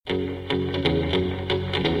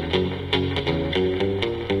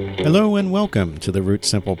Hello and welcome to the Root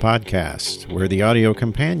Simple Podcast. We're the audio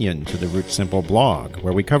companion to the Root Simple blog,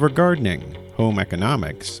 where we cover gardening, home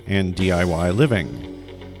economics, and DIY living.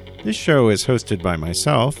 This show is hosted by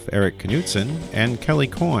myself, Eric Knudsen, and Kelly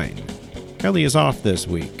Coyne. Kelly is off this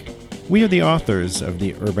week. We are the authors of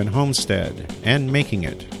The Urban Homestead and Making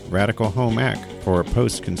It, Radical Home Ec for a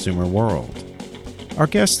Post-Consumer World. Our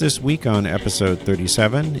guest this week on episode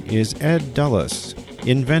 37 is Ed Dulles,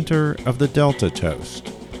 inventor of the Delta Toast,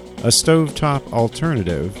 a stovetop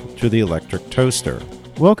alternative to the electric toaster.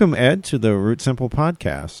 Welcome, Ed, to the Root Simple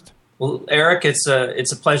Podcast. Well, Eric, it's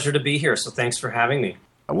a pleasure to be here, so thanks for having me.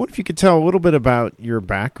 I wonder if you could tell a little bit about your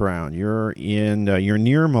background. You're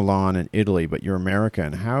near Milan in Italy, but you're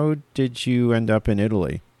American. How did you end up in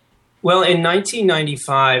Italy? Well, in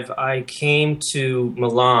 1995, I came to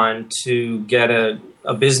Milan to get a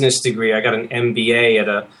business degree. I got an MBA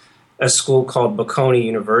at a school called Bocconi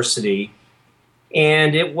University.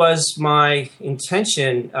 And it was my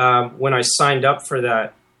intention when I signed up for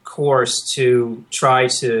that course to try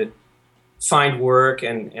to find work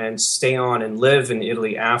and stay on and live in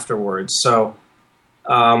Italy afterwards. So,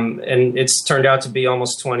 and it's turned out to be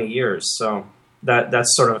almost 20 years. So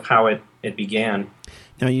that's sort of how it began.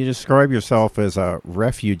 Now, you describe yourself as a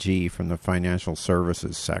refugee from the financial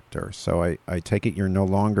services sector. So I take it you're no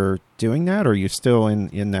longer doing that, or are you still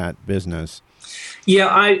in that business? Yeah,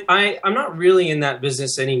 I'm not really in that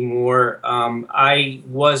business anymore. I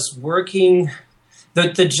was working,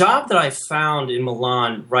 the job that I found in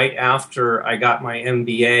Milan right after I got my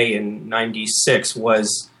MBA in 96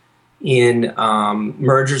 was in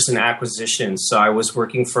mergers and acquisitions. So I was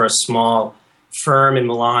working for a small firm in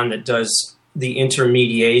Milan that does the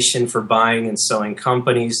intermediation for buying and selling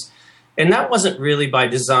companies. And that wasn't really by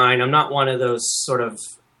design. I'm not one of those sort of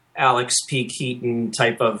Alex P. Keaton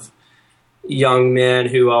type of young men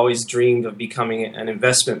who always dreamed of becoming an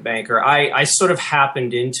investment banker. I sort of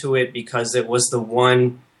happened into it because it was the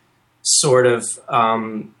one sort of,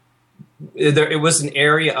 it was an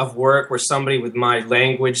area of work where somebody with my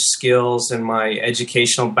language skills and my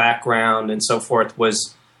educational background and so forth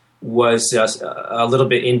was just a little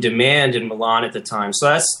bit in demand in Milan at the time.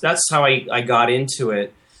 So that's how I got into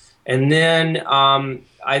it. And then a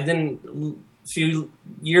few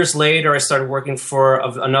years later, I started working for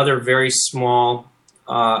another very small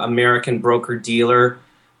American broker-dealer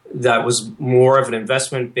that was more of an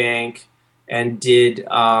investment bank and did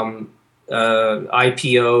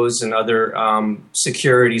IPOs and other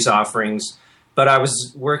securities offerings. But I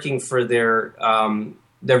was working for their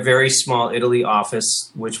very small Italy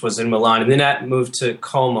office, which was in Milan. And then that moved to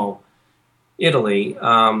Como, Italy,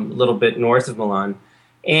 a little bit north of Milan.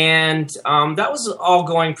 And that was all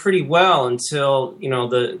going pretty well until,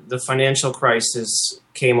 the financial crisis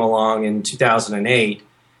came along in 2008.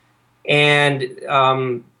 And,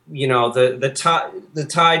 the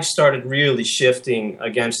tide started really shifting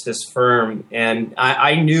against this firm. And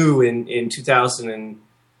I knew in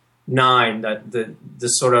 2009 that the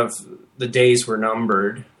days were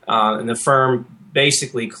numbered. And the firm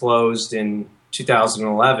basically closed in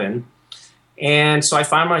 2011. And so I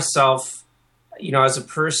found myself, as a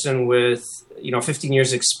person with, 15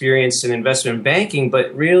 years experience in investment banking,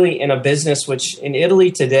 but really in a business which in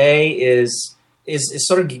Italy today is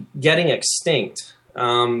sort of getting extinct.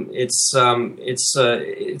 It's a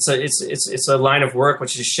line of work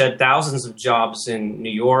which has shed thousands of jobs in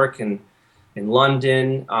New York and in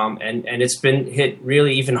London, and it's been hit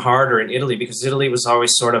really even harder in Italy because Italy was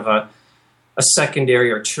always sort of a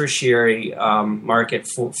secondary or tertiary market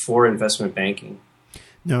for investment banking.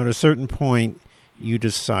 Now, at a certain point, you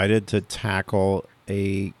decided to tackle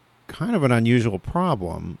a kind of an unusual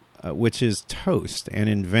problem, which is toast, and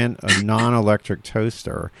invent a non-electric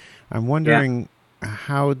toaster. I'm wondering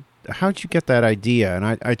how'd you get that idea?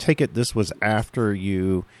 And I take it this was after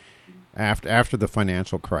the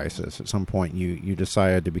financial crisis. At some point, you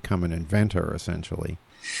decided to become an inventor, essentially.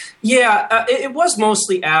 Yeah, it was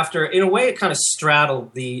mostly after. In a way, it kind of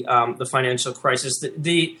straddled the financial crisis.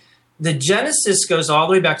 The genesis goes all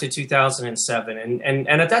the way back to 2007, and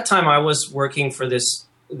at that time I was working for this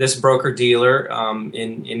broker dealer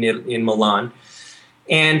in Milan,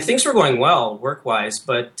 and things were going well work-wise.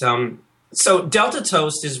 But so Delta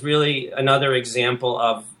Toast is really another example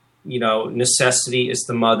of necessity is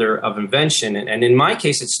the mother of invention, and in my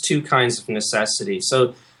case it's two kinds of necessity.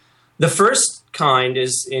 So the first kind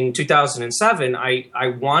is in 2007 I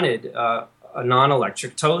wanted a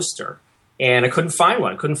non-electric toaster. And I couldn't find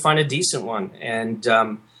one. Couldn't find a decent one. And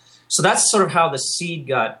so that's sort of how the seed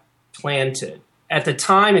got planted. At the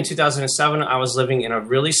time, in 2007, I was living in a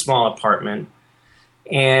really small apartment.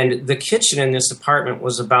 And the kitchen in this apartment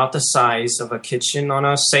was about the size of a kitchen on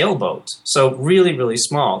a sailboat. So really, really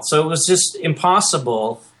small. So it was just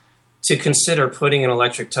impossible to consider putting an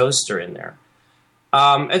electric toaster in there.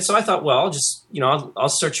 And so I thought, well, just, I'll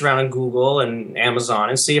search around on Google and Amazon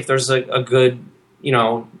and see if there's a good,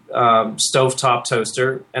 stovetop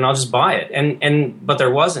toaster, and I'll just buy it. But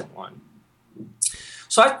there wasn't one.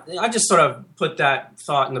 So I just sort of put that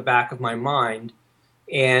thought in the back of my mind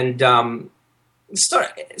and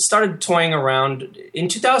started toying around. In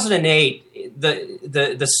 2008,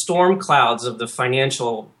 the storm clouds of the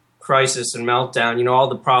financial crisis and meltdown, all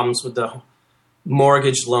the problems with the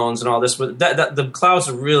mortgage loans and all this, the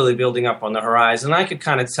clouds were really building up on the horizon. And I could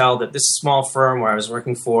kind of tell that this small firm where I was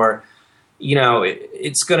working for,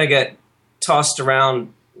 it's going to get tossed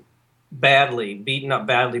around badly, beaten up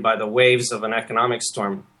badly by the waves of an economic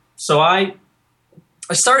storm. So I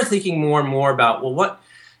started thinking more and more about, well, what,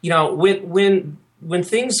 when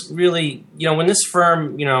things really, when this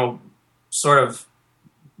firm, sort of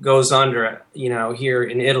goes under, here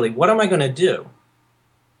in Italy, what am I going to do?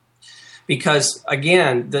 Because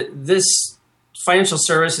again, this financial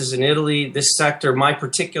services in Italy, this sector, my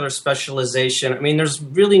particular specialization, there's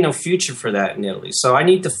really no future for that in Italy. So I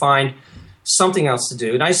need to find something else to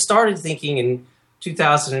do. And I started thinking in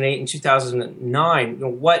 2008 and 2009,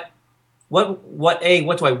 what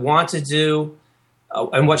do I want to do?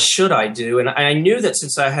 And what should I do? And I knew that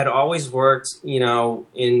since I had always worked,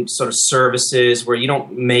 in sort of services where you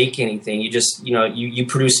don't make anything, you just, you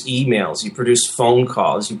produce emails, you produce phone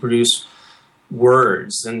calls, you produce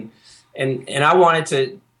words. And I wanted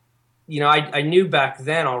to, I knew back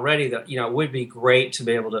then already that, it would be great to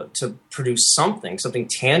be able to produce something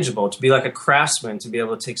tangible, to be like a craftsman, to be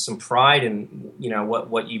able to take some pride in,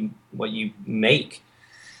 what you make.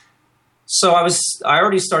 So I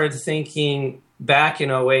already started thinking back in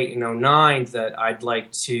 2008 and 2009 that I'd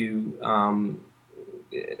like to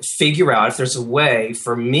figure out if there's a way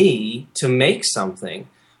for me to make something.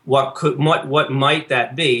 What might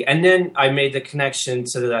that be? And then I made the connection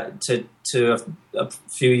to that to a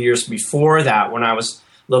few years before that when I was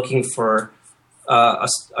looking for a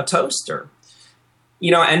toaster.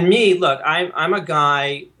 And me, look, I'm a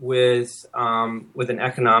guy with an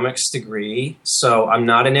economics degree, so I'm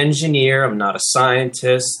not an engineer, I'm not a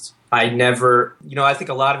scientist. I never, I think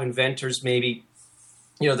a lot of inventors maybe,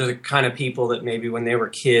 they're the kind of people that maybe when they were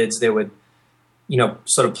kids, they would,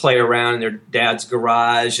 sort of play around in their dad's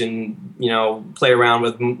garage and, play around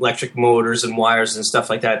with electric motors and wires and stuff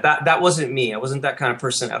like that. That wasn't me. I wasn't that kind of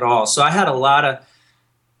person at all. So I had a lot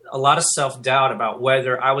of self-doubt about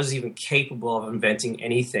whether I was even capable of inventing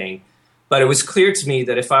anything. But it was clear to me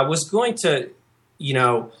that if I was going to,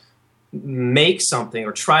 make something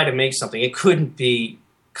or try to make something, it couldn't be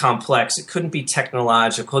complex. It couldn't be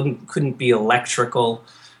technological. Couldn't be electrical.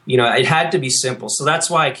 It had to be simple. So that's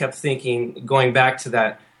why I kept thinking, going back to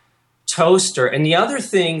that toaster. And the other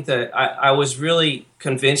thing that I was really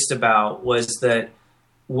convinced about was that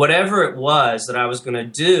whatever it was that I was going to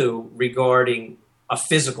do regarding a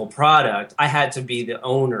physical product, I had to be the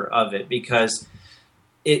owner of it, because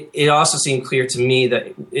it also seemed clear to me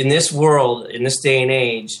that in this world, in this day and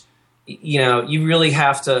age, you really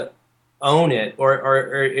have to own it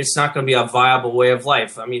or it's not going to be a viable way of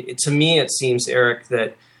life. To me, it seems, Eric,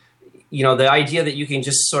 that, the idea that you can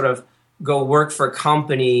just sort of go work for a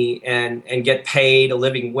company and get paid a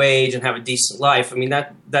living wage and have a decent life,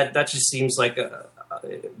 that just seems like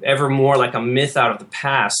ever more like a myth out of the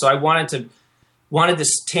past. So I wanted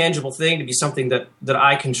this tangible thing to be something that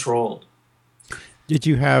I controlled. Did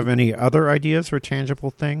you have any other ideas for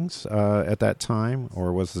tangible things at that time,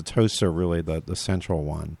 or was the toaster really the central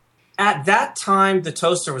one? At that time, the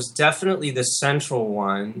toaster was definitely the central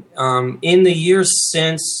one. In the years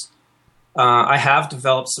since, I have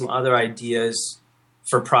developed some other ideas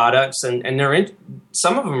for products, and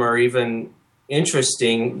some of them are even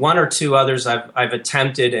interesting. One or two others I've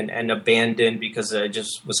attempted and abandoned because it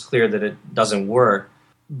just was clear that it doesn't work.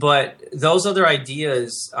 But those other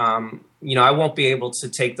ideas, I won't be able to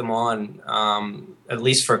take them on at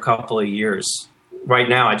least for a couple of years. Right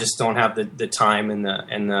now, I just don't have the time and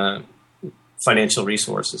the financial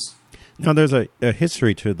resources. Now, there's a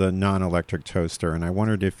history to the non-electric toaster, and I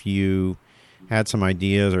wondered if you had some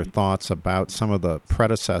ideas or thoughts about some of the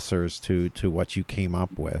predecessors to what you came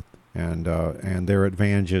up with and their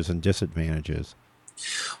advantages and disadvantages.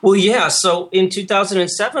 Well, yeah. So in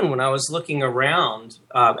 2007, when I was looking around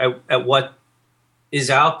at what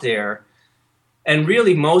is out there, and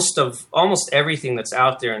really almost everything that's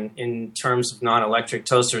out there in terms of non-electric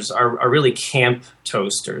toasters are really camp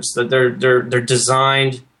toasters. They're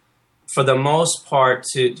designed for the most part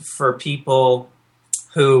for people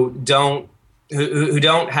who don't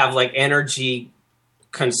have like energy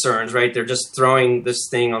concerns, right? They're just throwing this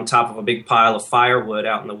thing on top of a big pile of firewood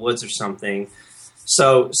out in the woods or something.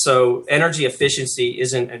 So energy efficiency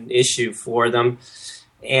isn't an issue for them.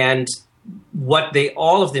 And what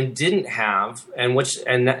all of them didn't have, and which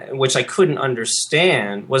I couldn't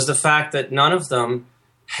understand, was the fact that none of them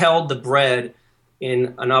held the bread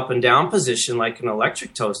in an up and down position like an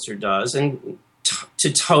electric toaster does, and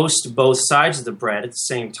to toast both sides of the bread at the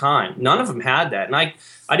same time. None of them had that, and I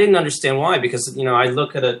didn't understand why, because I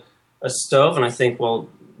look at a stove and I think, well,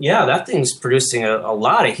 yeah, that thing's producing a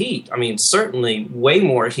lot of heat. I mean, certainly way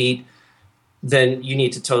more heat than you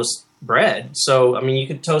need to toast bread. So, I mean, you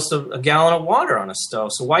could toast a gallon of water on a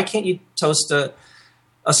stove. So why can't you toast a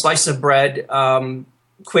slice of bread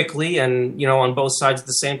quickly and, on both sides at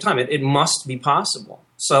the same time? It must be possible.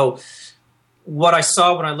 So what I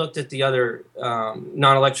saw when I looked at the other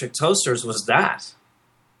non-electric toasters was that.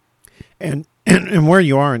 And where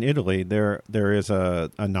you are in Italy, there is a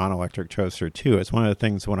non-electric toaster too. It's one of the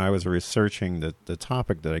things when I was researching the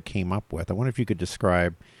topic that I came up with. I wonder if you could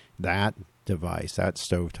describe that device, that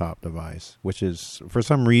stovetop device, which is for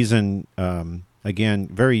some reason, again,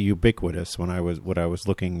 very ubiquitous when I was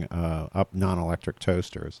looking up non-electric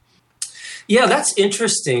toasters. Yeah, that's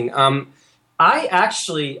interesting. I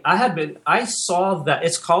saw that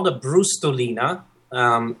it's called a brustolina,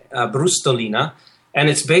 and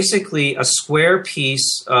it's basically a square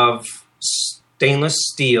piece of stainless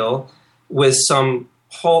steel with some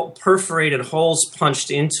perforated holes punched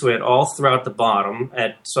into it all throughout the bottom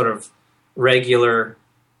at sort of regular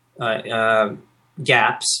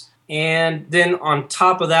gaps. And then on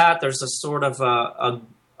top of that, there's a sort of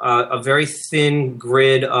a very thin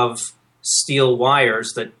grid of steel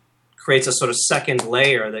wires that creates a sort of second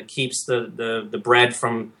layer that keeps the bread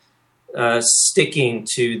from sticking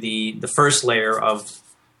to the first layer of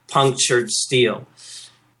punctured steel.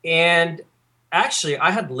 And actually,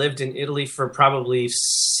 I had lived in Italy for probably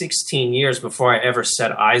 16 years before I ever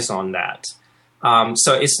set eyes on that.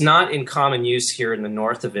 So it's not in common use here in the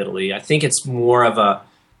north of Italy. I think it's more of a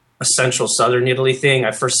central southern Italy thing.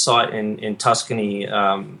 I first saw it in Tuscany,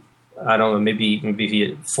 I don't know,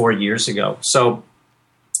 maybe 4 years ago. So,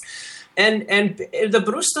 and the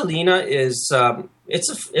brustolina is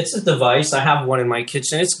it's a device. I have one in my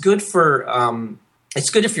kitchen. It's good if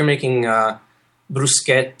you're making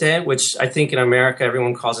bruschette, which I think in America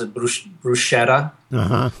everyone calls it bruschetta.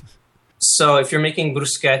 Uh-huh. So if you're making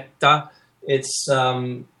bruschetta, it's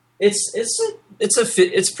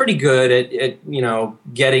pretty good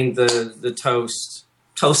at getting the toast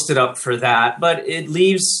toasted up for that, but it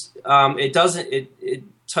leaves it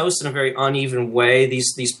toasts in a very uneven way.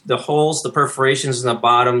 The holes, the perforations in the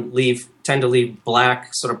bottom tend to leave black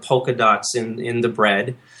sort of polka dots in the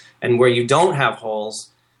bread, and where you don't have holes,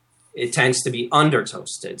 it tends to be under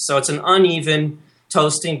toasted. So it's an uneven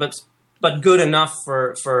toasting, but good enough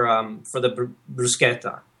for the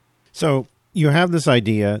bruschetta. So you have this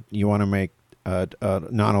idea, you want to make a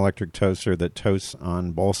non-electric toaster that toasts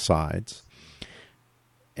on both sides,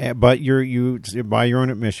 but you by your own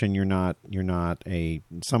admission, you're not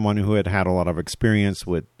someone who had a lot of experience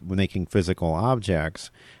with making physical objects.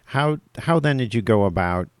 How then did you go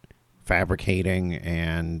about fabricating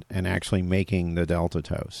and actually making the Delta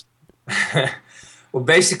Toast? Well,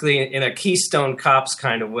 basically in a Keystone Cops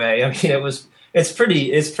kind of way. I mean, it's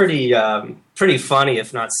pretty funny,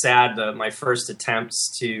 if not sad, my first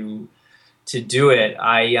attempts to do it.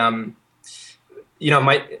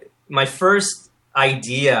 My first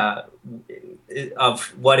idea of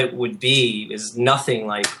what it would be is nothing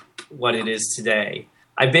like what it is today.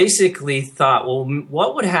 I basically thought, well,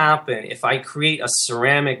 what would happen if I create a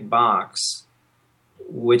ceramic box,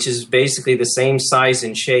 which is basically the same size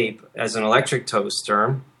and shape as an electric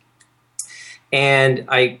toaster, and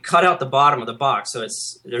I cut out the bottom of the box, so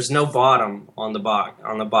there's no bottom on the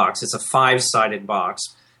box. It's a 5-sided box,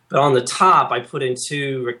 but on the top I put in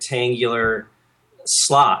 2 rectangular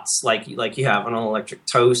slots, like you have on an electric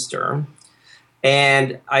toaster.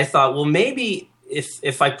 And I thought, well, maybe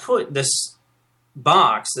if I put this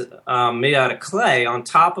box made out of clay on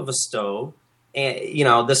top of a stove, and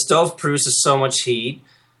the stove produces so much heat.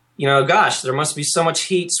 Gosh, there must be so much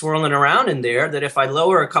heat swirling around in there that if I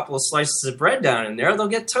lower a couple of slices of bread down in there, they'll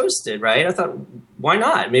get toasted, right? I thought, why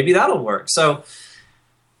not? Maybe that'll work. So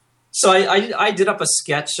I did up a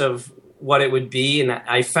sketch of what it would be, and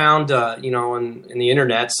I found, in the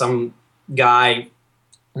internet, some guy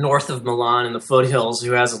north of Milan in the foothills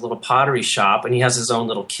who has a little pottery shop, and he has his own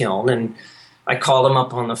little kiln. And I called him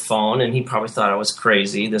up on the phone, and he probably thought I was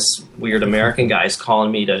crazy. This weird American guy is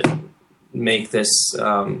calling me to make this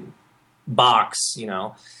box,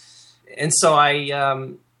 And so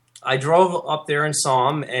I drove up there and saw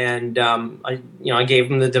him, and I gave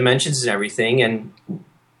him the dimensions and everything,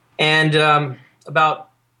 and about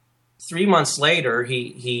 3 months later,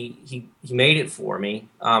 he made it for me,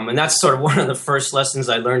 and that's sort of one of the first lessons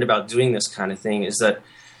I learned about doing this kind of thing, is that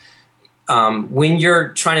when you're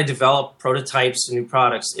trying to develop prototypes and new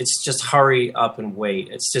products, it's just hurry up and wait.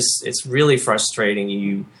 It's really frustrating.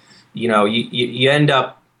 You end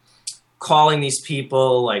up calling these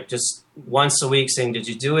people like just once a week saying, "Did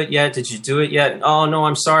you do it yet? Did you do it yet?" "Oh no,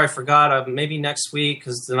 I'm sorry, I forgot. Maybe next week,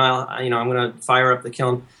 because then I'm going to fire up the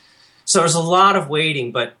kiln." So there's a lot of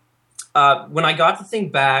waiting. But when I got the thing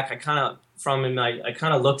back, I kind of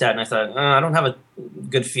looked at it and I thought, I don't have a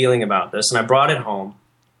good feeling about this, and I brought it home.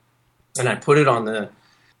 And I put it on the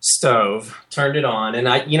stove, turned it on, and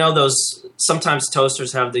those sometimes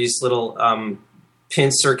toasters have these little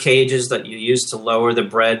pincer cages that you use to lower the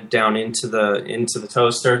bread down into the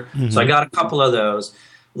toaster. Mm-hmm. So I got a couple of those,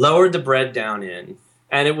 lowered the bread down in,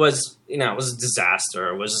 and it was it was a disaster.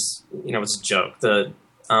 It was it was a joke. The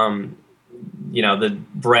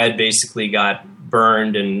bread basically got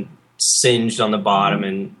burned and singed on the bottom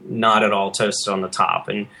and not at all toasted on the top.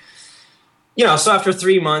 And so after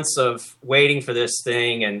 3 months of waiting for this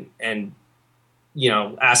thing and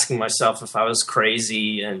asking myself if I was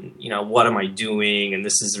crazy and, what am I doing? And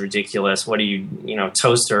this is ridiculous. What are you,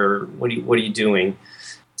 toaster, what are you doing?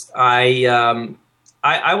 I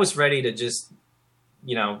was ready to just,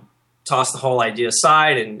 toss the whole idea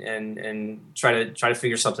aside and try to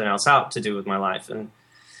figure something else out to do with my life. And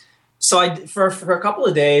so for a couple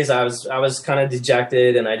of days, I was kind of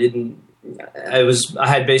dejected, and I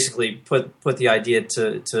had basically put the idea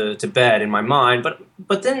to bed in my mind,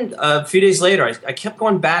 but then a few days later, I kept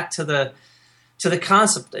going back to the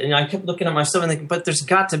concept, and I kept looking at myself and thinking, but there's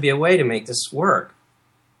got to be a way to make this work.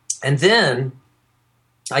 And then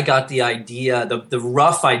I got the idea, the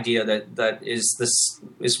rough idea that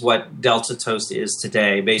is what Delta Toast is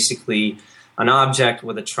today. Basically, an object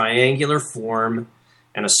with a triangular form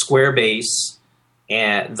and a square base,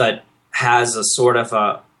 and that has a sort of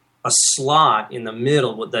a slot in the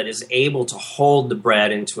middle that is able to hold the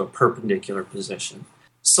bread into a perpendicular position.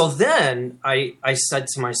 So then I said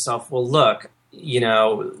to myself, well, look,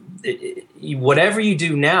 whatever you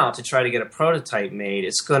do now to try to get a prototype made,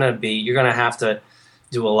 you're going to have to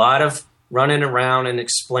do a lot of running around and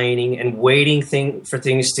explaining and waiting for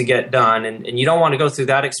things to get done. And you don't want to go through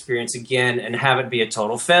that experience again and have it be a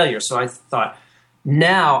total failure. So I thought,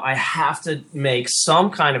 now I have to make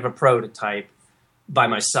some kind of a prototype by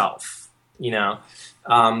myself,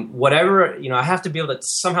 whatever, I have to be able to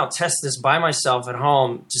somehow test this by myself at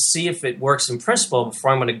home to see if it works in principle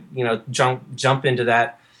before I'm going to, jump into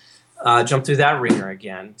that, jump through that ringer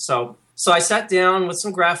again. So I sat down with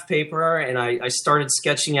some graph paper and I started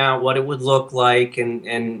sketching out what it would look like and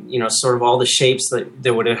sort of all the shapes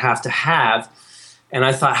that would have to have. And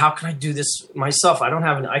I thought, how can I do this myself?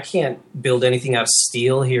 I can't build anything out of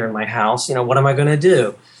steel here in my house. What am I going to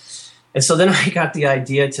do? And so then I got the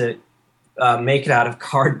idea to make it out of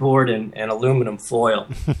cardboard and aluminum foil.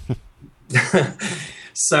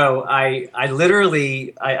 So I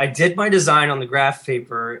literally did my design on the graph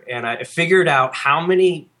paper, and I figured out how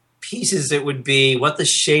many pieces it would be, what the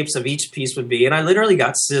shapes of each piece would be. And I literally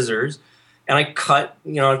got scissors, and I cut,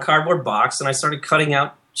 a cardboard box, and I started cutting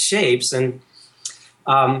out shapes. And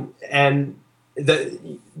I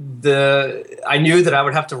knew that I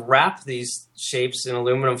would have to wrap these shapes in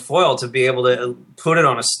aluminum foil to be able to put it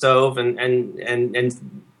on a stove and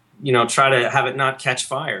try to have it not catch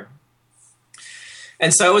fire.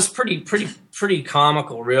 And so it was pretty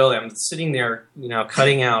comical, really. I'm sitting there,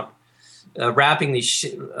 cutting out, wrapping these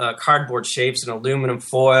cardboard shapes in aluminum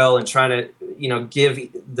foil and trying to, give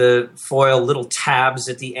the foil little tabs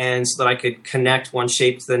at the end so that I could connect one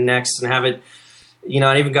shape to the next and have it.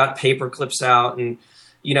 I even got paper clips out, and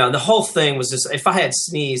the whole thing was just, if I had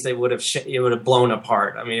sneezed, it would have blown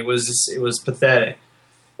apart. I mean, it was pathetic.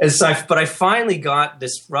 And so, but I finally got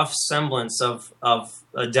this rough semblance of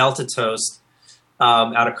a Delta Toast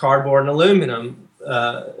out of cardboard and aluminum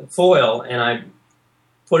foil, and I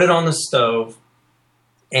put it on the stove,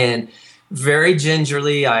 and very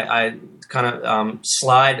gingerly, I kind of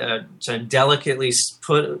delicately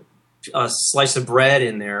put a slice of bread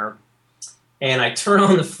in there. And I turn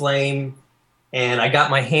on the flame, and I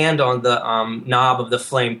got my hand on the knob of the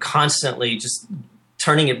flame, constantly just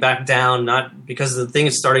turning it back down, not because the thing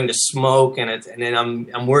is starting to smoke, and then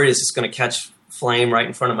I'm worried it's just going to catch flame right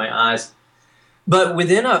in front of my eyes. But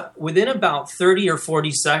within about 30 or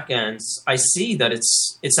 40 seconds, I see that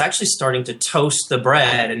it's actually starting to toast the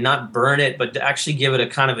bread and not burn it, but to actually give it a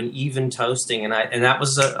kind of an even toasting. And that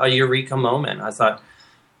was a eureka moment. I thought,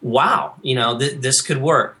 wow, this could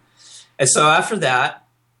work. And so after that,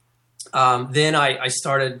 then I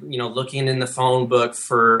started, looking in the phone book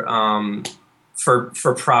for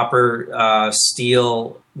proper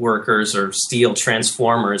steel workers or steel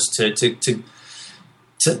transformers to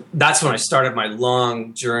that's when I started my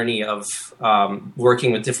long journey of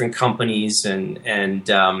working with different companies and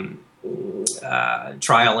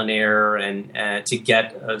trial and error and to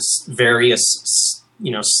get various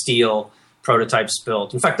steel prototypes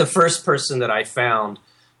built. In fact, the first person that I found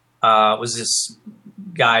was this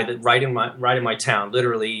guy that right in my town,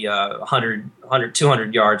 literally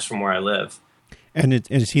 200 yards from where I live. And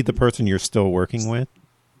is he the person you're still working with?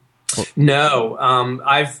 No,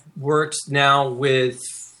 I've worked now with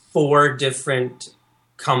 4 different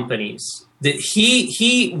companies.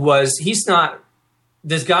 He's not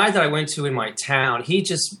this guy that I went to in my town. He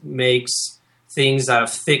just makes things out of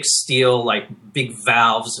thick steel, like big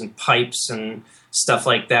valves and pipes and stuff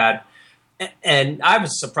like that. And I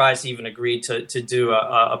was surprised he even agreed to do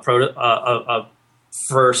a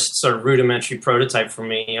first sort of rudimentary prototype for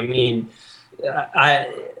me. I mean,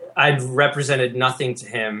 I represented nothing to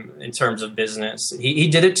him in terms of business. He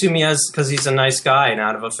did it to me because he's a nice guy and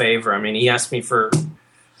out of a favor. I mean, he asked me for,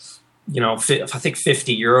 I think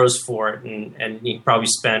 50 euros for it, and he probably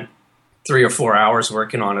spent 3 or 4 hours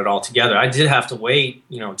working on it all together. I did have to wait,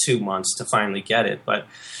 2 months to finally get it, but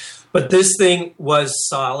this thing was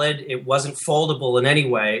solid. It wasn't foldable in any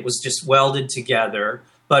way. It was just welded together,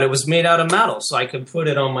 but it was made out of metal, so I could put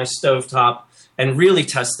it on my stovetop and really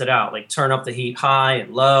test it out, like turn up the heat high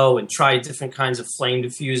and low and try different kinds of flame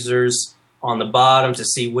diffusers on the bottom to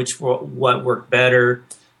see what worked better.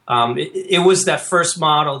 It was that first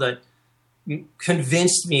model that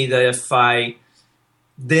convinced me that if I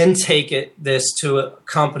then take this to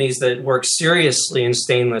companies that work seriously in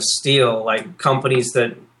stainless steel, like companies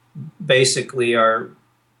that basically are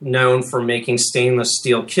known for making stainless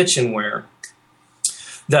steel kitchenware,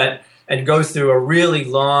 and go through a really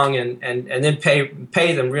long and then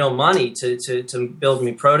pay them real money to build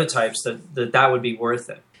me prototypes, that would be worth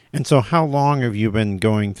it. And so how long have you been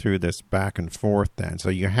going through this back and forth then? So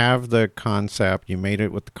you have the concept, you made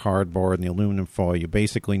it with the cardboard and the aluminum foil, you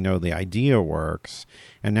basically know the idea works,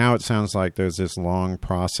 and now it sounds like there's this long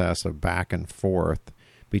process of back and forth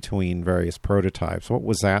between various prototypes. What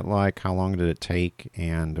was that like? How long did it take?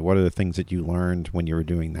 And what are the things that you learned when you were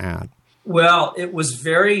doing that? Well, it was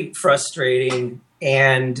very frustrating,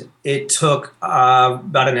 and it took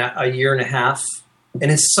about a year and a half.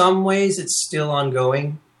 And in some ways, it's still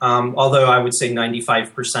ongoing, although I would say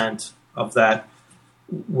 95% of that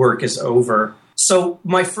work is over. So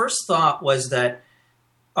my first thought was that,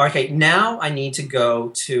 okay, now I need to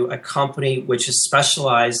go to a company which is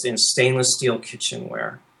specialized in stainless steel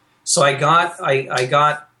kitchenware. So I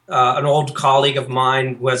got an old colleague of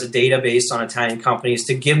mine who has a database on Italian companies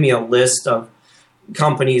to give me a list of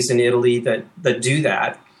companies in Italy that do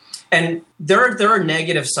that. And there are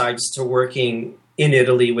negative sides to working in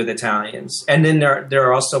Italy with Italians. And then there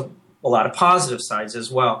are also a lot of positive sides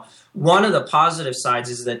as well. One of the positive sides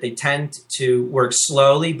is that they tend to work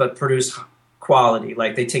slowly but produce quality.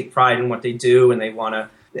 Like they take pride in what they do and they want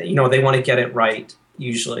to get it right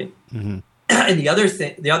usually. Mm-hmm. And the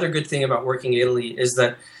other good thing about working in Italy is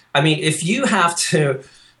that, I mean, if you have to,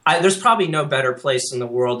 there's probably no better place in the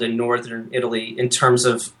world than northern Italy in terms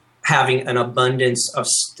of having an abundance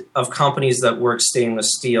of companies that work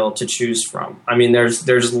stainless steel to choose from. I mean,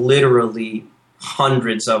 there's literally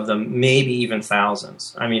hundreds of them, maybe even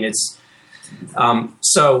thousands. I mean, it's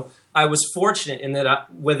so I was fortunate in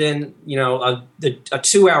that within a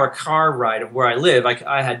 2-hour car ride of where I live,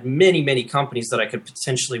 I had many companies that I could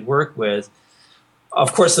potentially work with.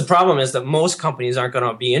 Of course, the problem is that most companies aren't going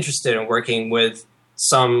to be interested in working with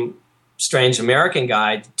some strange American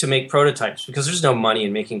guy to make prototypes because there's no money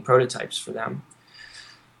in making prototypes for them.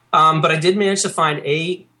 But I did manage to find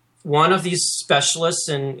one of these specialists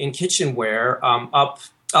in kitchenware up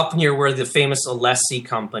near where the famous Alessi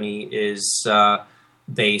company is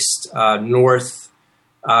based, northwest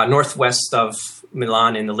of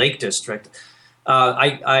Milan in the Lake District.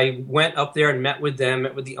 I went up there and met with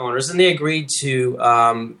the owners, and they agreed to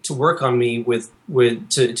work on me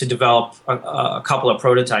to develop a couple of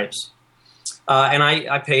prototypes. And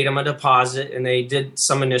I paid them a deposit, and they did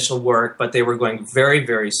some initial work, but they were going very,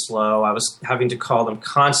 very slow. I was having to call them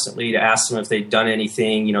constantly to ask them if they'd done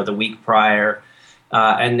anything, the week prior,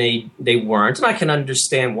 and they weren't. And I can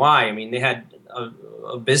understand why. I mean, they had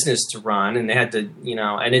a business to run, and they had to,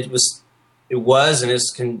 and it was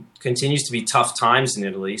and continues to be tough times in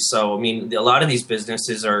Italy. So, I mean, a lot of these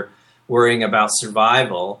businesses are worrying about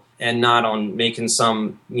survival and not on making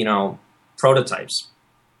some, prototypes.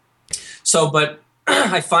 So, but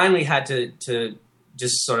I finally had to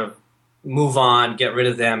just sort of move on, get rid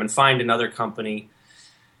of them, and find another company.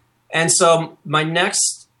 And so my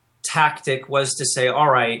next tactic was to say, all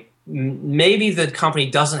right, maybe the company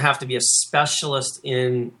doesn't have to be a specialist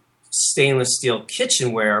in stainless steel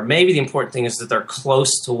kitchenware. Maybe the important thing is that they're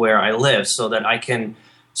close to where I live so that I can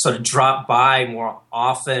sort of drop by more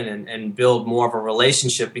often and build more of a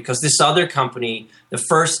relationship, because this other company, the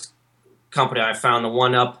first company I found, the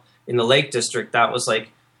one up in the Lake District, that was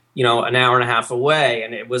like, an hour and a half away.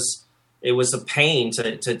 And it was a pain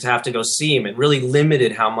to have to go see him. It really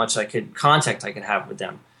limited how much contact I could have with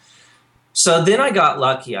them. So then I got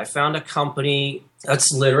lucky. I found a company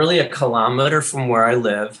that's literally a kilometer from where I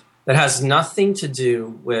live that has nothing to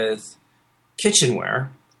do with kitchenware,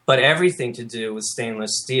 but everything to do with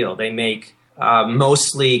stainless steel. They make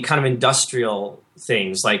mostly kind of industrial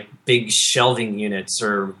things like big shelving units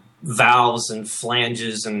or valves and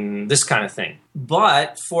flanges and this kind of thing.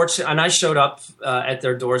 But fortunately, and I showed up at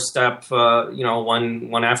their doorstep,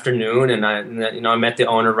 one afternoon, and I met the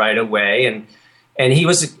owner right away, and he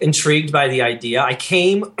was intrigued by the idea. I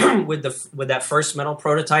came with that first metal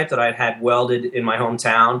prototype that I had welded in my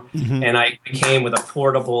hometown, and I came with a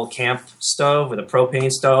portable camp stove with a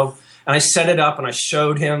propane stove, and I set it up and I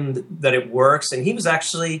showed him that it works, and he was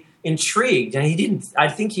actually intrigued, and I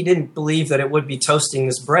think he didn't believe that it would be toasting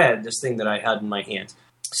this thing that I had in my hand.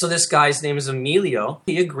 So this guy's name is Emilio.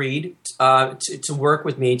 He agreed to work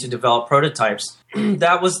with me to develop prototypes.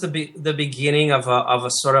 That was the beginning of a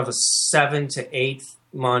sort of a 7 to 8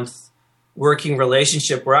 month working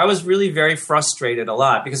relationship where I was really very frustrated a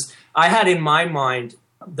lot, because I had in my mind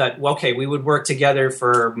that, we would work together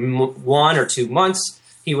for 1 or 2 months.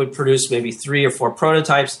 He would produce maybe 3 or 4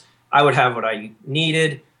 prototypes. I would have what I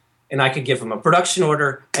needed, and I could give him a production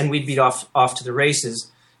order, and we'd be off to the races.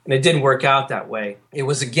 And it didn't work out that way. It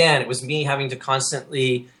was me having to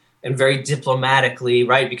constantly and very diplomatically,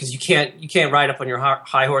 right? Because you can't ride up on your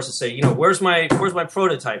high horse and say, where's my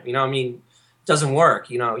prototype? It doesn't work.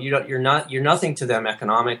 You're nothing to them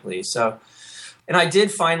economically. So, and I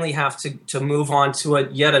did finally have to move on to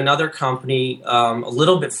yet another company a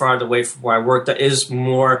little bit farther away from where I worked that is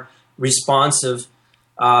more responsive.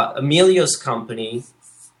 Emilio's company.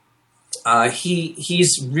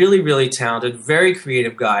 He's really, really talented, very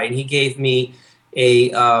creative guy, and he gave me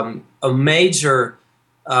a major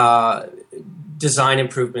design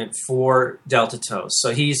improvement for Delta Toast.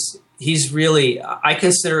 So he's really, I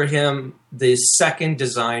consider him the second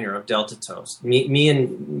designer of Delta Toast. Me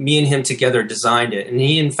and him together designed it, and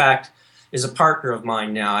he in fact is a partner of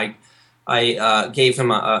mine now. I gave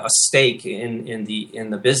him a stake in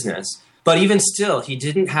the business. But even still, he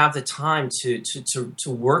didn't have the time to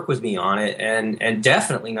work with me on it, and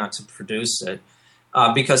definitely not to produce it,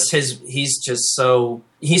 because he's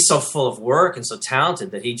so full of work and so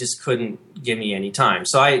talented that he just couldn't give me any time.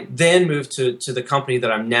 So I then moved to the company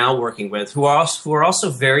that I'm now working with, who are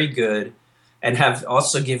also very good and have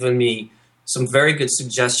also given me some very good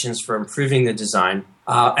suggestions for improving the design,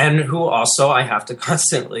 and who also I have to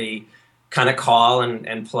constantly kind of call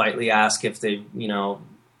and politely ask if they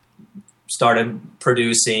started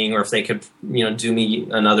producing, or if they could, do me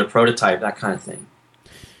another prototype, that kind of thing.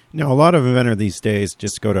 Now, a lot of inventors these days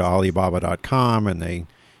just go to Alibaba.com and they,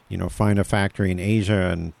 find a factory in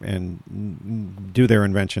Asia and do their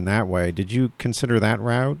invention that way. Did you consider that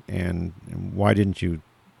route, and why didn't you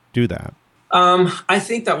do that? I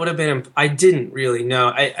think that would have been, I didn't really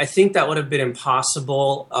know. I think that would have been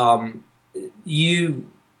impossible.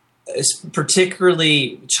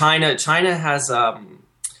 Particularly China has,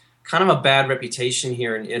 kind of a bad reputation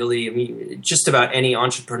here in Italy. I mean, just about any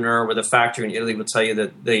entrepreneur with a factory in Italy will tell you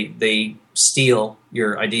that they steal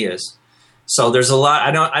your ideas. So there's a lot.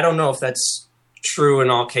 I don't know if that's true in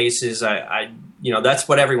all cases. That's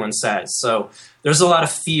what everyone says. So there's a lot of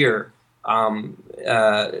fear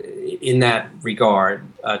in that regard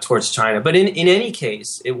towards China. But in any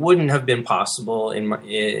case, it wouldn't have been possible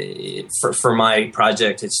for my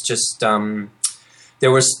project. It's just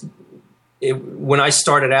when I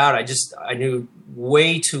started out, I knew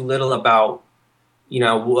way too little about,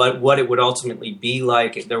 what it would ultimately be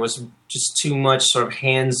like. There was just too much sort of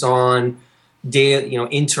hands-on,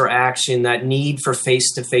 interaction, that need for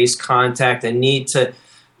face-to-face contact, and need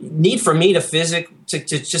for me to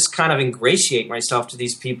just kind of ingratiate myself to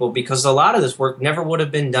these people, because a lot of this work never would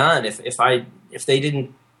have been done if they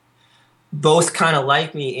didn't both kind of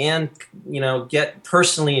like me and, get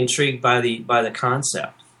personally intrigued by the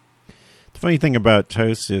concept. The funny thing about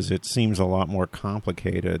toast is it seems a lot more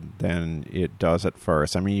complicated than it does at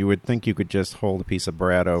first. I mean, you would think you could just hold a piece of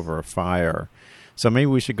bread over a fire. So maybe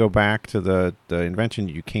we should go back to the invention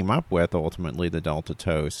you came up with, ultimately, the Delta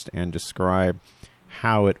Toast, and describe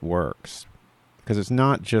how it works. Because it's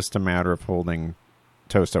not just a matter of holding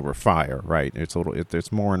toast over fire, right?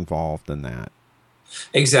 It's more involved than that.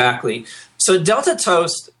 Exactly. So Delta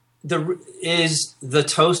Toast is the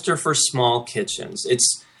toaster for small kitchens.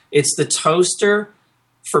 It's the toaster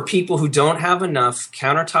for people who don't have enough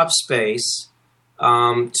countertop space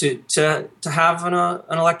to have an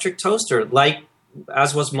electric toaster, like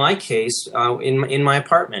as was my case in my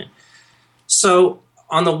apartment. So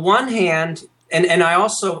on the one hand, and I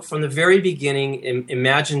also from the very beginning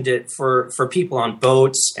imagined it for people on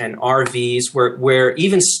boats and RVs where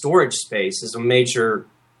even storage space is a major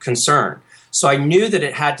concern. So I knew that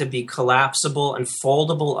it had to be collapsible and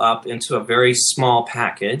foldable up into a very small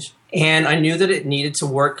package. And I knew that it needed to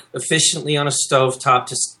work efficiently on a stovetop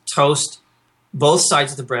to toast both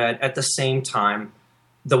sides of the bread at the same time,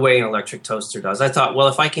 the way an electric toaster does. I thought, well,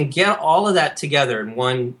 if I can get all of that together in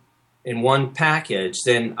one package,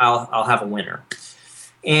 then I'll have a winner.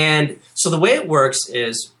 And so the way it works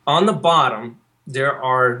is on the bottom, there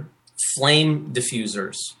are flame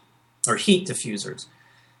diffusers or heat diffusers.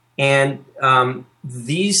 And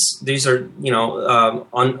these are,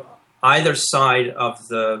 on either side of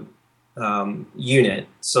the unit.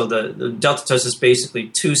 So the Delta Toast is basically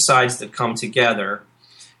two sides that come together.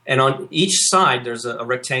 And on each side, there's a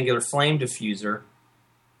rectangular flame diffuser.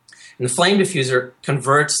 And the flame diffuser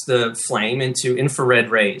converts the flame into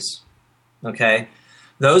infrared rays. Okay?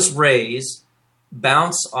 Those rays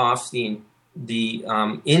bounce off the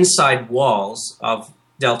inside walls of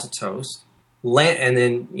Delta Toast, and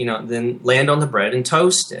then land on the bread and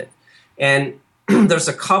toast it. And there's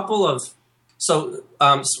a couple of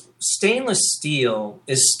stainless steel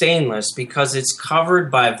is stainless because it's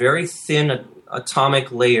covered by a very thin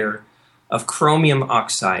atomic layer of chromium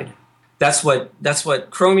oxide. That's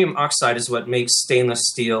what chromium oxide is what makes stainless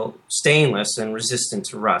steel stainless and resistant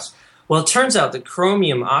to rust. Well, it turns out that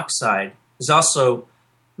chromium oxide is also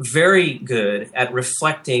very good at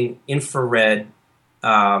reflecting infrared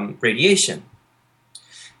radiation,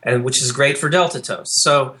 and which is great for Delta Toast.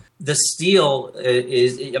 So the steel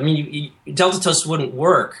Delta Toast wouldn't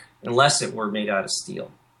work unless it were made out of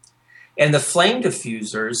steel. And the flame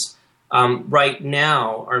diffusers right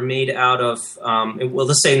now are made out of,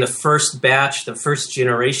 let's say in the first batch, the first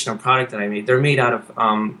generation of product that I made, they're made out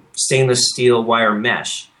of stainless steel wire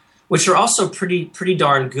mesh, which are also pretty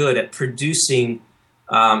darn good at producing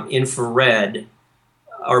infrared,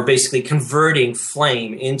 or basically converting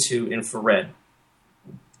flame into infrared.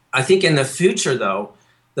 I think in the future, though,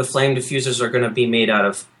 the flame diffusers are going to be made out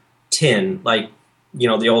of tin, like,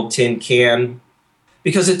 the old tin can,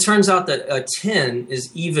 because it turns out that a tin is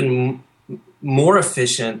even more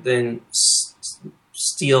efficient than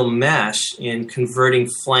steel mesh in converting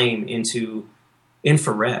flame into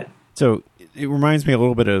infrared. So it reminds me a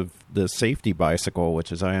little bit of the safety bicycle,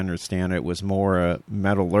 which, as I understand it, was more a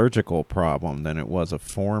metallurgical problem than it was a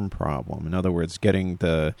form problem. In other words, getting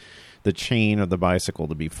the chain of the bicycle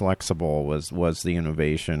to be flexible was the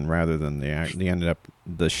innovation rather than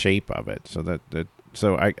the shape of it.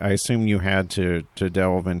 So I assume you had to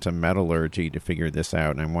delve into metallurgy to figure this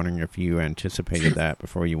out, and I'm wondering if you anticipated that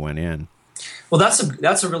before you went in. Well,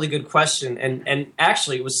 that's a really good question, and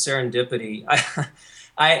actually it was serendipity.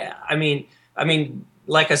 I mean,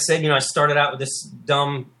 like I said, I started out with this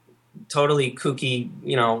dumb, totally kooky,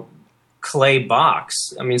 clay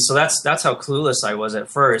box. I mean, so that's how clueless I was at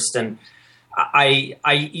first. And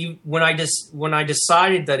when I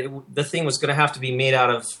decided that the thing was going to have to be made out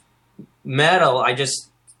of metal, I just,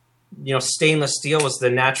 stainless steel was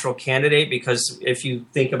the natural candidate, because if you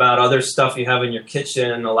think about other stuff you have in your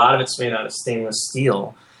kitchen, a lot of it's made out of stainless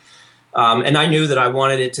steel. And I knew that I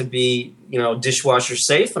wanted it to be, dishwasher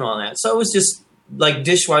safe and all that. So it was just like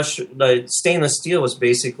the stainless steel was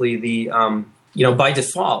basically the, by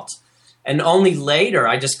default. And only later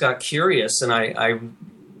I just got curious, and I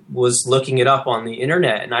was looking it up on the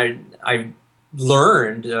internet, and I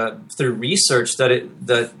learned through research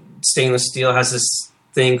that stainless steel has this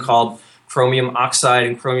thing called chromium oxide,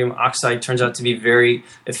 and chromium oxide turns out to be very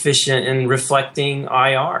efficient in reflecting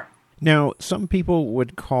IR. Now, some people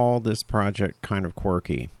would call this project kind of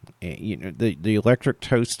quirky. The electric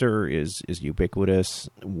toaster is ubiquitous.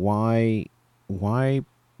 Why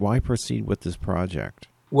proceed with this project?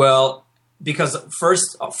 Well, because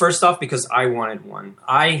first off, because I wanted one.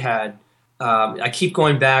 I had I keep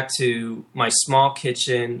going back to my small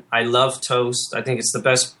kitchen. I love toast. I think it's the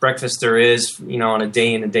best breakfast there is, on a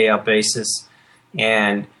day in and day out basis.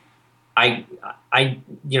 And I,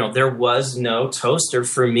 there was no toaster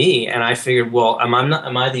for me, and I figured, well, am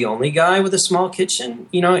I the only guy with a small kitchen,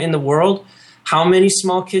 in the world? How many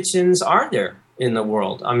small kitchens are there in the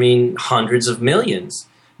world? I mean, hundreds of millions.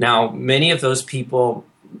 Now, many of those people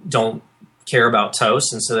don't care about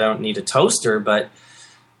toast, and so they don't need a toaster. But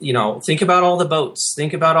think about all the boats,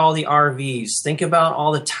 think about all the RVs, think about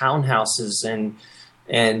all the townhouses, and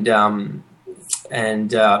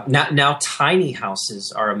now tiny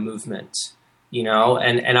houses are a movement,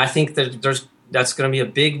 and I think that that's going to be a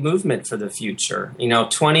big movement for the future.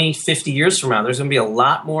 20, 50 years from now, there's going to be a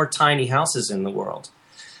lot more tiny houses in the world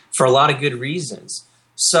for a lot of good reasons.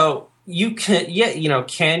 So you can,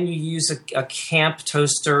 can you use a camp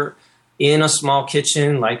toaster in a small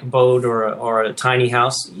kitchen like a boat or a tiny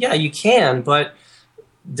house? Yeah, you can, but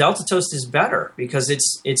Delta Toast is better because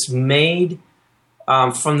it's made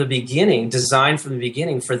from the beginning, designed from the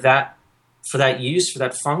beginning for that use, for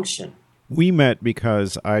that function. We met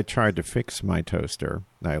because I tried to fix my toaster,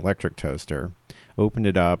 my electric toaster, opened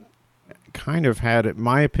it up, kind of had it.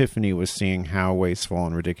 My epiphany was seeing how wasteful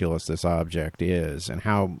and ridiculous this object is and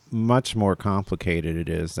how much more complicated it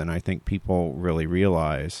is than I think people really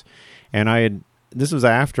realize. And this was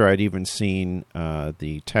after I'd even seen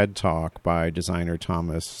the TED Talk by designer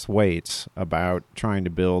Thomas Swaits about trying to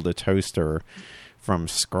build a toaster from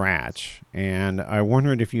scratch. And I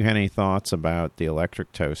wondered if you had any thoughts about the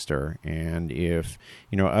electric toaster, and if,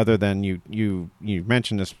 other than you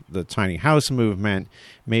mentioned the tiny house movement,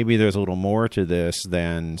 maybe there's a little more to this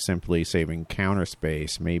than simply saving counter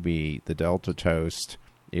space. Maybe the Delta Toast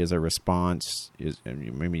is a response,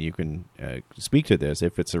 maybe you can speak to this,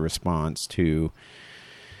 if it's a response to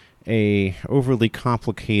a overly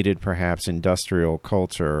complicated, perhaps industrial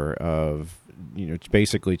culture of,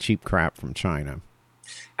 basically cheap crap from China.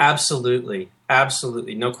 Absolutely,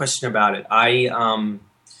 no question about it.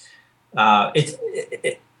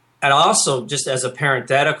 And also, just as a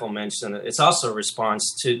parenthetical mention, it's also a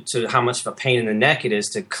response to how much of a pain in the neck it is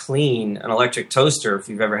to clean an electric toaster. If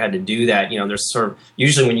you've ever had to do that, there's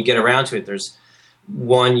usually when you get around to it, there's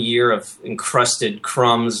 1 year of encrusted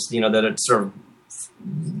crumbs, that it sort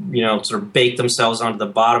of bake themselves onto the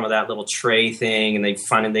bottom of that little tray thing, and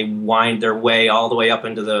they wind their way all the way up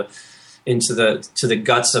into the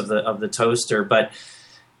guts of the toaster. But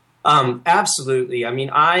absolutely, I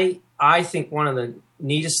mean, I think one of the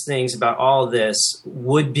neatest things about all of this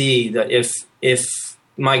would be that if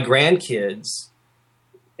my grandkids,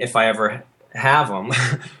 if I ever have them,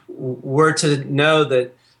 were to know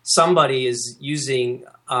that somebody is using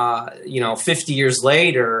 50 years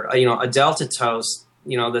later, a Delta Toast,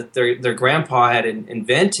 that their grandpa had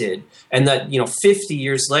invented, and that 50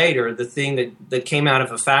 years later, the thing that came out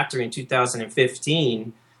of a factory in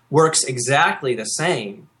 2015 works exactly the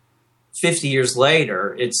same. 50 years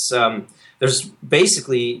later, it's there's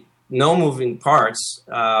basically no moving parts.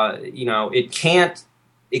 It can't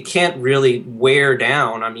really wear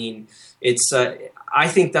down. I mean, it's I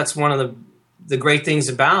think that's one of the great things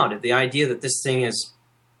about it. The idea that this thing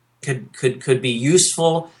could be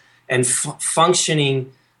useful and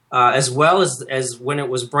functioning as well as when it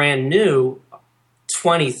was brand new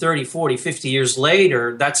 20, 30, 40, 50 years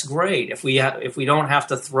later, that's great. If we don't have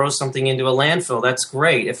to throw something into a landfill, that's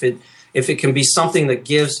great. If it can be something that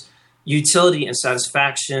gives utility and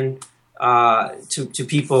satisfaction to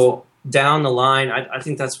people down the line, I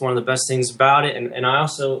think that's one of the best things about it. And I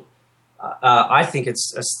also I think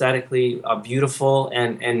it's aesthetically beautiful,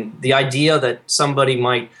 and the idea that somebody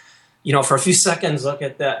might, for a few seconds look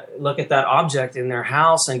at that object in their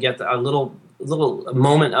house and get a little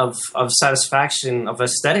moment of satisfaction, of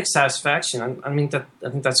aesthetic satisfaction. I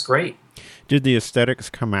think that's great. Did the aesthetics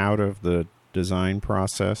come out of the design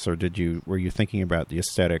process, or were you thinking about the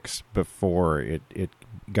aesthetics before it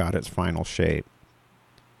got its final shape?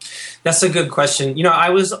 That's a good question. I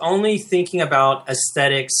was only thinking about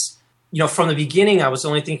aesthetics, from the beginning. I was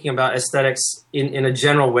only thinking about aesthetics in a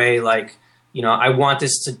general way, like, I want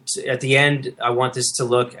this to at the end, I want this to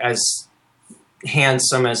look as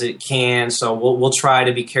handsome as it can. So we'll try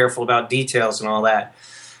to be careful about details and all that.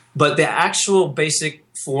 But the actual basic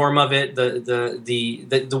form of it,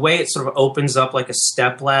 the way it sort of opens up like a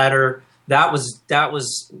step ladder, that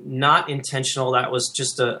was not intentional. That was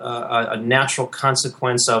just a natural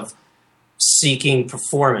consequence of seeking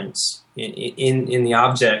performance in the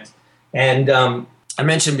object. And I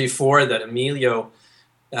mentioned before that Emilio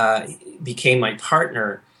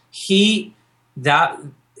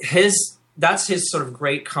that's his sort of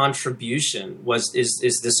great contribution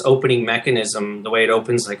is this opening mechanism, the way it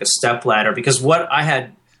opens like a stepladder. Because what I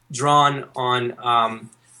had drawn on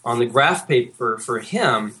the graph paper for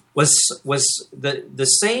him was the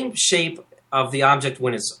same shape of the object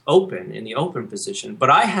when it's open, in the open position, but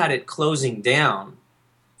I had it closing down,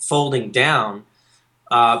 folding down,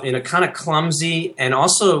 in a kind of clumsy and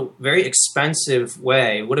also very expensive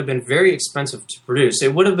way. It would have been very expensive to produce.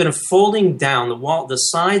 It would have been folding down, the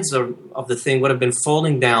sides of the thing would have been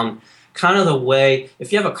folding down kind of the way,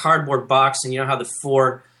 if you have a cardboard box and you know how the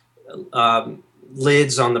four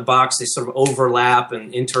lids on the box, they sort of overlap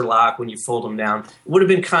and interlock when you fold them down. It would have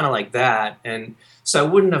been kind of like that. And so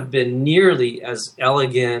it wouldn't have been nearly as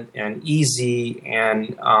elegant and easy,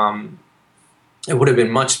 and it would have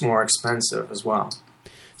been much more expensive as well.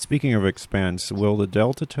 Speaking of expense, will the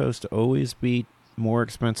Delta Toast always be more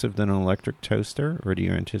expensive than an electric toaster, or do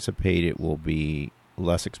you anticipate it will be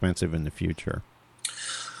less expensive in the future?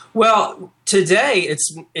 Well, today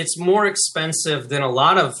it's more expensive than a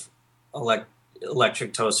lot of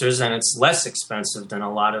electric toasters, and it's less expensive than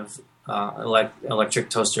a lot of electric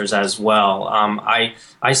toasters as well. I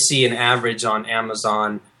see an average on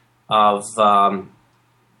Amazon of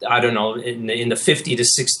I don't know, in the $50 to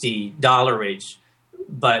 $60 range.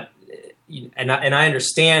 But and I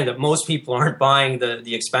understand that most people aren't buying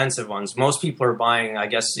the expensive ones. Most people are buying, I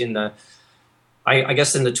guess, in the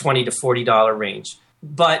 $20 to $40 range.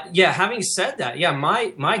 But yeah, having said that, yeah,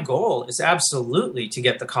 my goal is absolutely to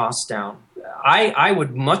get the cost down. I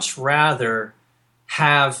would much rather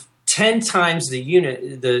have 10 times the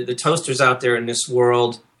unit, the toasters out there in this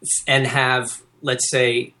world, and have, let's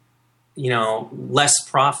say, less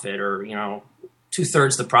profit, or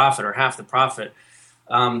 2/3 the profit or half the profit.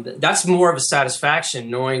 That's more of a satisfaction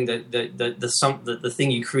knowing that the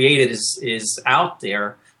thing you created is out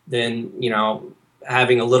there than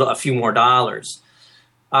having a few more dollars.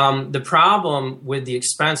 The problem with the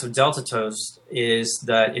expense of Delta Toast is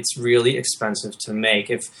that it's really expensive to make.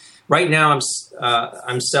 If right now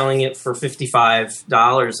I'm selling it for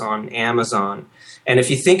 $55 on Amazon, and if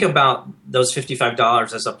you think about those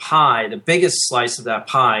 $55 as a pie, the biggest slice of that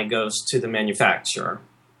pie goes to the manufacturer.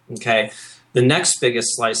 Okay. The next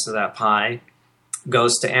biggest slice of that pie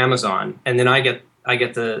goes to Amazon, and then I get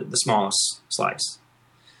the smallest slice.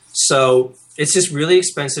 So it's just really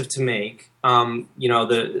expensive to make.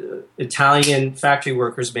 The Italian factory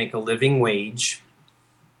workers make a living wage.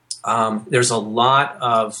 There's a lot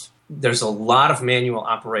of manual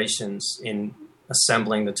operations in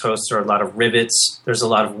assembling the toaster. A lot of rivets. There's a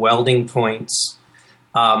lot of welding points,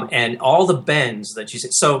 and all the bends that you see.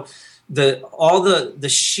 So the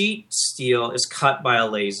sheet steel is cut by a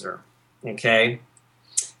laser, okay?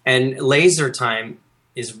 And laser time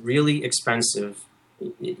is really expensive.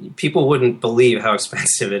 People wouldn't believe how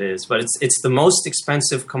expensive it is, but it's the most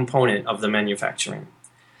expensive component of the manufacturing.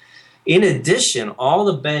 In addition, all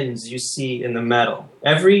the bends you see in the metal,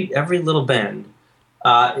 every little bend,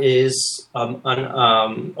 is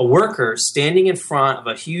a worker standing in front of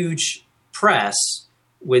a huge press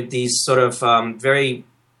with these sort of very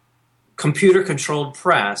computer-controlled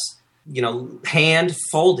press, hand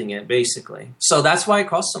folding it, basically. So that's why it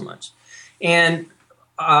costs so much. And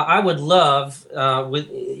I would love,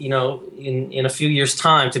 in a few years'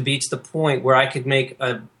 time, to be to the point where I could make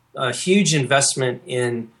a huge investment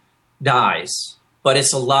in dies. But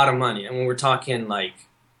it's a lot of money. I mean, we're talking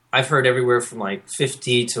I've heard everywhere from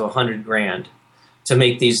 $50 to $100,000 to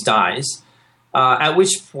make these dies. At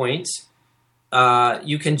which point,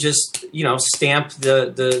 you can just stamp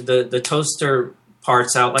the toaster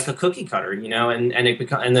parts out like a cookie cutter, and it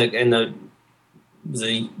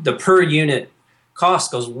the per unit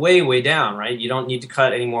cost goes way down, right? You don't need to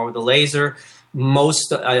cut anymore with the laser.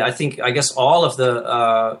 I guess all of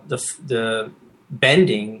the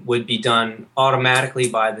bending would be done automatically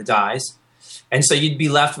by the dies, and so you'd be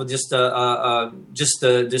left with just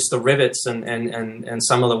the rivets and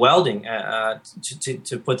some of the welding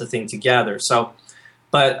to put the thing together. So,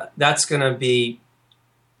 but that's going to be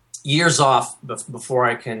years off before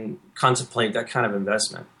I can contemplate that kind of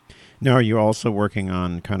investment. Now, are you also working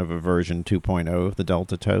on kind of a version 2.0 of the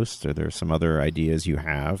Delta Toast? Are there some other ideas you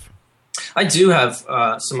have? I do have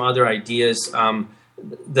some other ideas.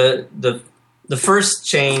 The first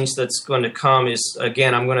change that's going to come is,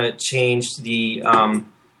 again, I'm going to change the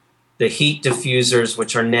heat diffusers,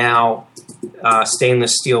 which are now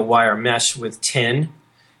stainless steel wire mesh with tin.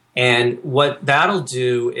 And what that'll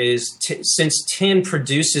do is, since tin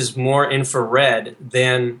produces more infrared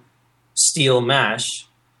than steel mesh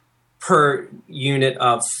per unit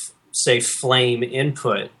of, say, flame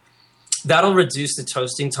input, that'll reduce the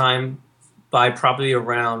toasting time by probably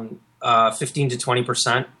around 15 to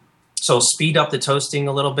 20%. So it'll speed up the toasting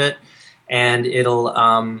a little bit, and it'll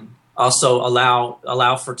also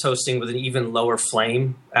allow for toasting with an even lower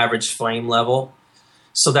average flame level.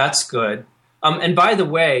 So that's good. And by the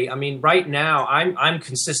way, I mean, right now I'm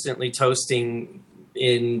consistently toasting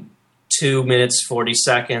in 2 minutes 40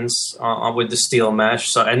 seconds with the steel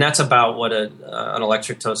mesh. So, and that's about what an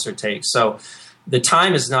electric toaster takes. So the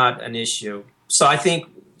time is not an issue. So I think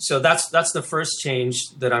that's the first change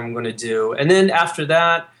that I'm going to do. And then after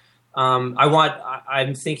that,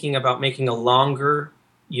 I'm thinking about making a longer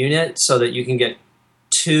unit so that you can get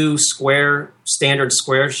two standard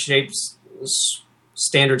square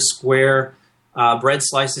bread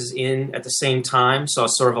slices in at the same time. So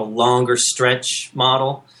it's sort of a longer stretch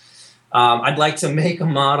model. I'd like to make a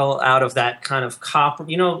model out of that kind of copper,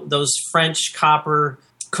 those French copper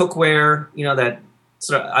cookware, that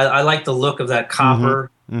sort of, I like the look of that copper.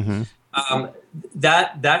 Mm-hmm.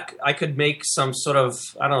 That I could make some sort of,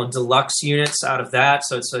 deluxe units out of that.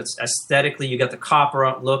 So it's aesthetically, you get the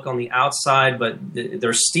copper look on the outside, but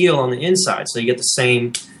they're steel on the inside. So you get the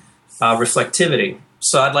same reflectivity.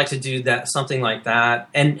 So I'd like to do something like that.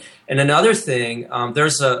 And another thing,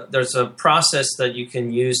 there's a process that you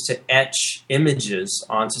can use to etch images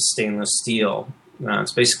onto stainless steel.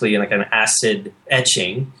 It's basically like an acid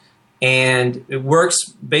etching. And it works,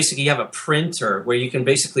 basically you have a printer where you can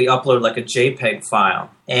basically upload like a JPEG file,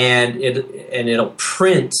 and it'll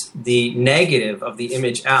print the negative of the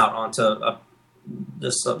image out onto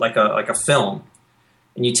like a film.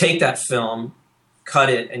 And you take that film, cut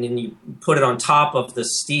it, and then you put it on top of the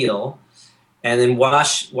steel, and then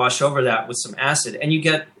wash over that with some acid, and you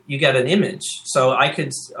get an image. So I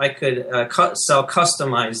could sell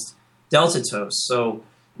customized Delta Toast. So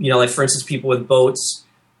like for instance, people with boats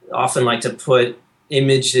often like to put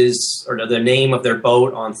images or the name of their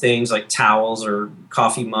boat on things like towels or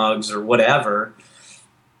coffee mugs or whatever.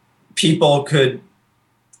 People could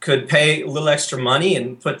pay a little extra money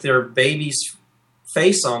and put their baby's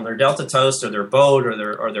face on their Delta Toast or their boat or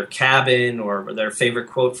their cabin or their favorite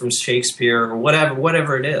quote from Shakespeare or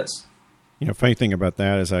whatever it is. Funny thing about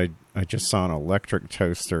that is I just saw an electric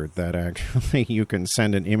toaster that actually you can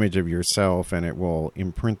send an image of yourself and it will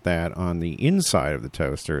imprint that on the inside of the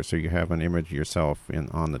toaster, so you have an image of yourself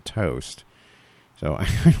on the toast. So I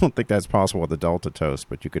don't think that's possible with the Delta Toast,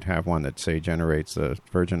 but you could have one that, say, generates the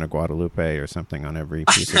Virgin of Guadalupe or something on every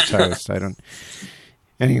piece of toast.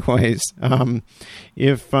 Anyways,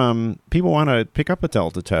 if people want to pick up a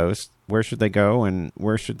Delta Toast, where should they go, and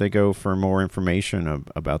where should they go for more information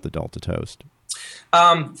about the Delta Toast?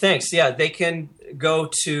 Thanks. Yeah, they can go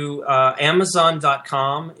to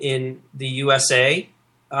Amazon.com in the USA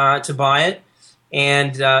to buy it,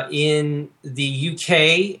 and in the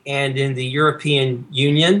UK and in the European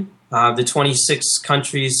Union, the 26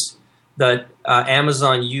 countries that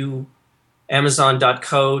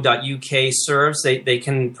Amazon.co.uk serves, they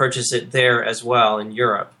can purchase it there as well in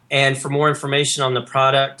Europe. And for more information on the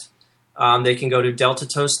product, they can go to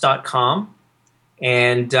deltatoast.com,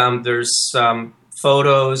 and there's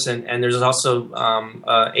photos and there's also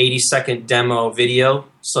a 80-second demo video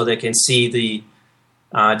so they can see the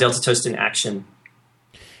Delta Toast in action.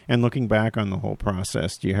 And looking back on the whole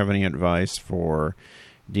process, do you have any advice for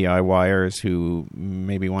DIYers who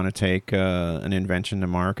maybe want to take an invention to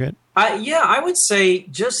market? Yeah, I would say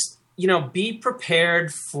just, be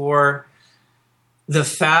prepared for the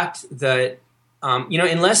fact that,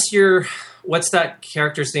 unless you're, what's that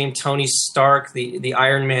character's name? Tony Stark, the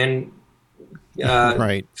Iron Man.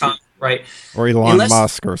 Right. Right. Or Elon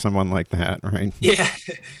Musk or someone like that, right? Yeah.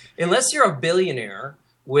 Unless you're a billionaire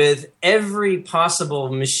with every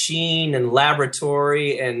possible machine and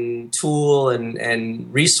laboratory and tool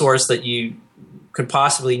and resource that you could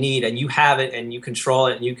possibly need, and you have it and you control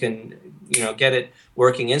it and you can, get it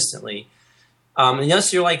working instantly.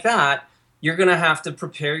 Unless you're like that, you're going to have to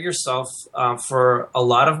prepare yourself for a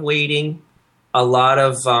lot of waiting, a lot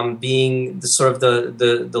of being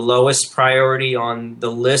the lowest priority on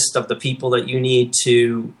the list of the people that you need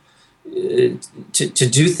to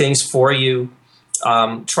do things for you.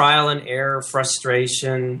 Trial and error,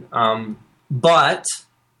 frustration, but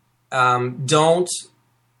don't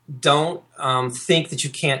think that you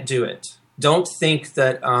can't do it. Don't think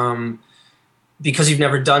that because you've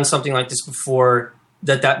never done something like this before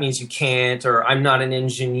that means you can't, or I'm not an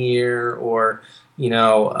engineer, or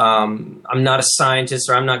I'm not a scientist,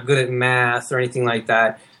 or I'm not good at math, or anything like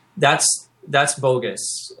that. That's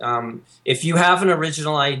bogus. If you have an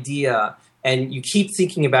original idea and you keep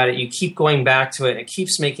thinking about it, you keep going back to it, and it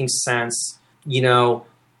keeps making sense, then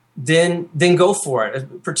go for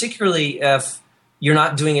it. Particularly if you're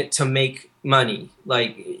not doing it to make money,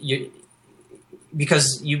 like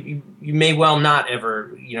because you may well not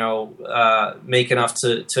ever, make enough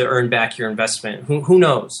to earn back your investment. Who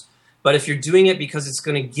knows? But if you're doing it because it's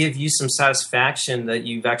going to give you some satisfaction that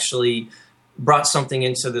you've actually brought something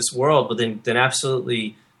into this world, but then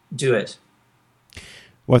absolutely do it.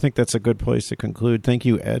 Well, I think that's a good place to conclude. Thank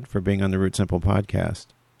you, Ed, for being on the Root Simple podcast.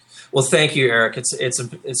 Well, thank you, Eric.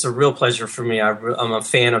 It's a real pleasure for me. I'm a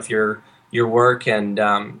fan of your work, and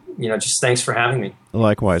just thanks for having me.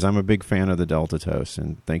 Likewise, I'm a big fan of the Delta Toast,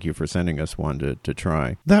 and thank you for sending us one to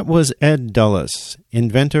try. That was Ed Dulles,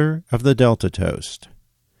 inventor of the Delta Toast.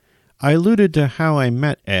 I alluded to how I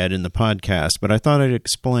met Ed in the podcast, but I thought I'd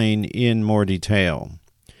explain in more detail.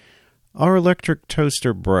 Our electric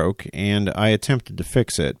toaster broke, and I attempted to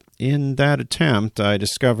fix it. In that attempt, I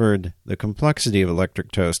discovered the complexity of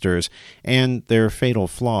electric toasters and their fatal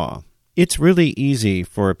flaw. It's really easy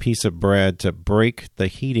for a piece of bread to break the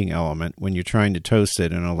heating element when you're trying to toast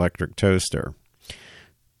it in an electric toaster.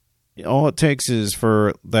 All it takes is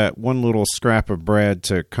for that one little scrap of bread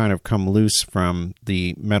to kind of come loose from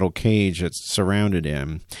the metal cage it's surrounded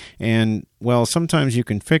in. And, well, sometimes you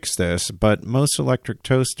can fix this, but most electric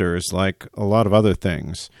toasters, like a lot of other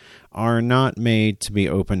things, are not made to be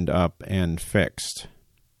opened up and fixed.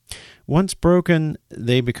 Once broken,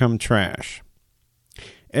 they become trash.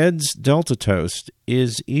 Ed's Delta Toast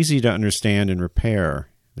is easy to understand and repair.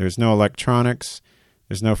 There's no electronics.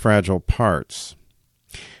 There's no fragile parts.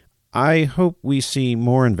 I hope we see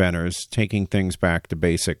more inventors taking things back to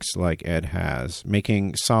basics like Ed has,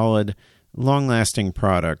 making solid, long-lasting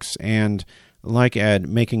products, and, like Ed,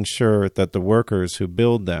 making sure that the workers who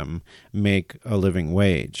build them make a living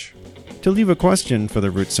wage. To leave a question for the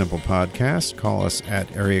Root Simple podcast, call us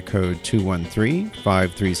at area code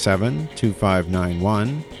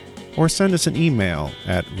 213-537-2591, or send us an email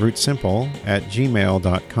at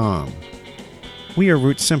rootsimple@gmail.com. We are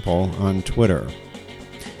Root Simple on Twitter.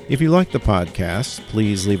 If you like the podcast,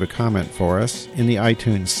 please leave a comment for us in the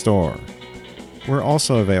iTunes Store. We're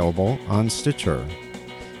also available on Stitcher.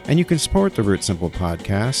 And you can support the Root Simple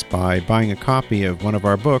podcast by buying a copy of one of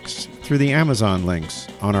our books through the Amazon links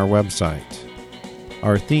on our website.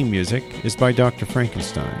 Our theme music is by Dr.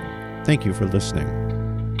 Frankenstein. Thank you for listening.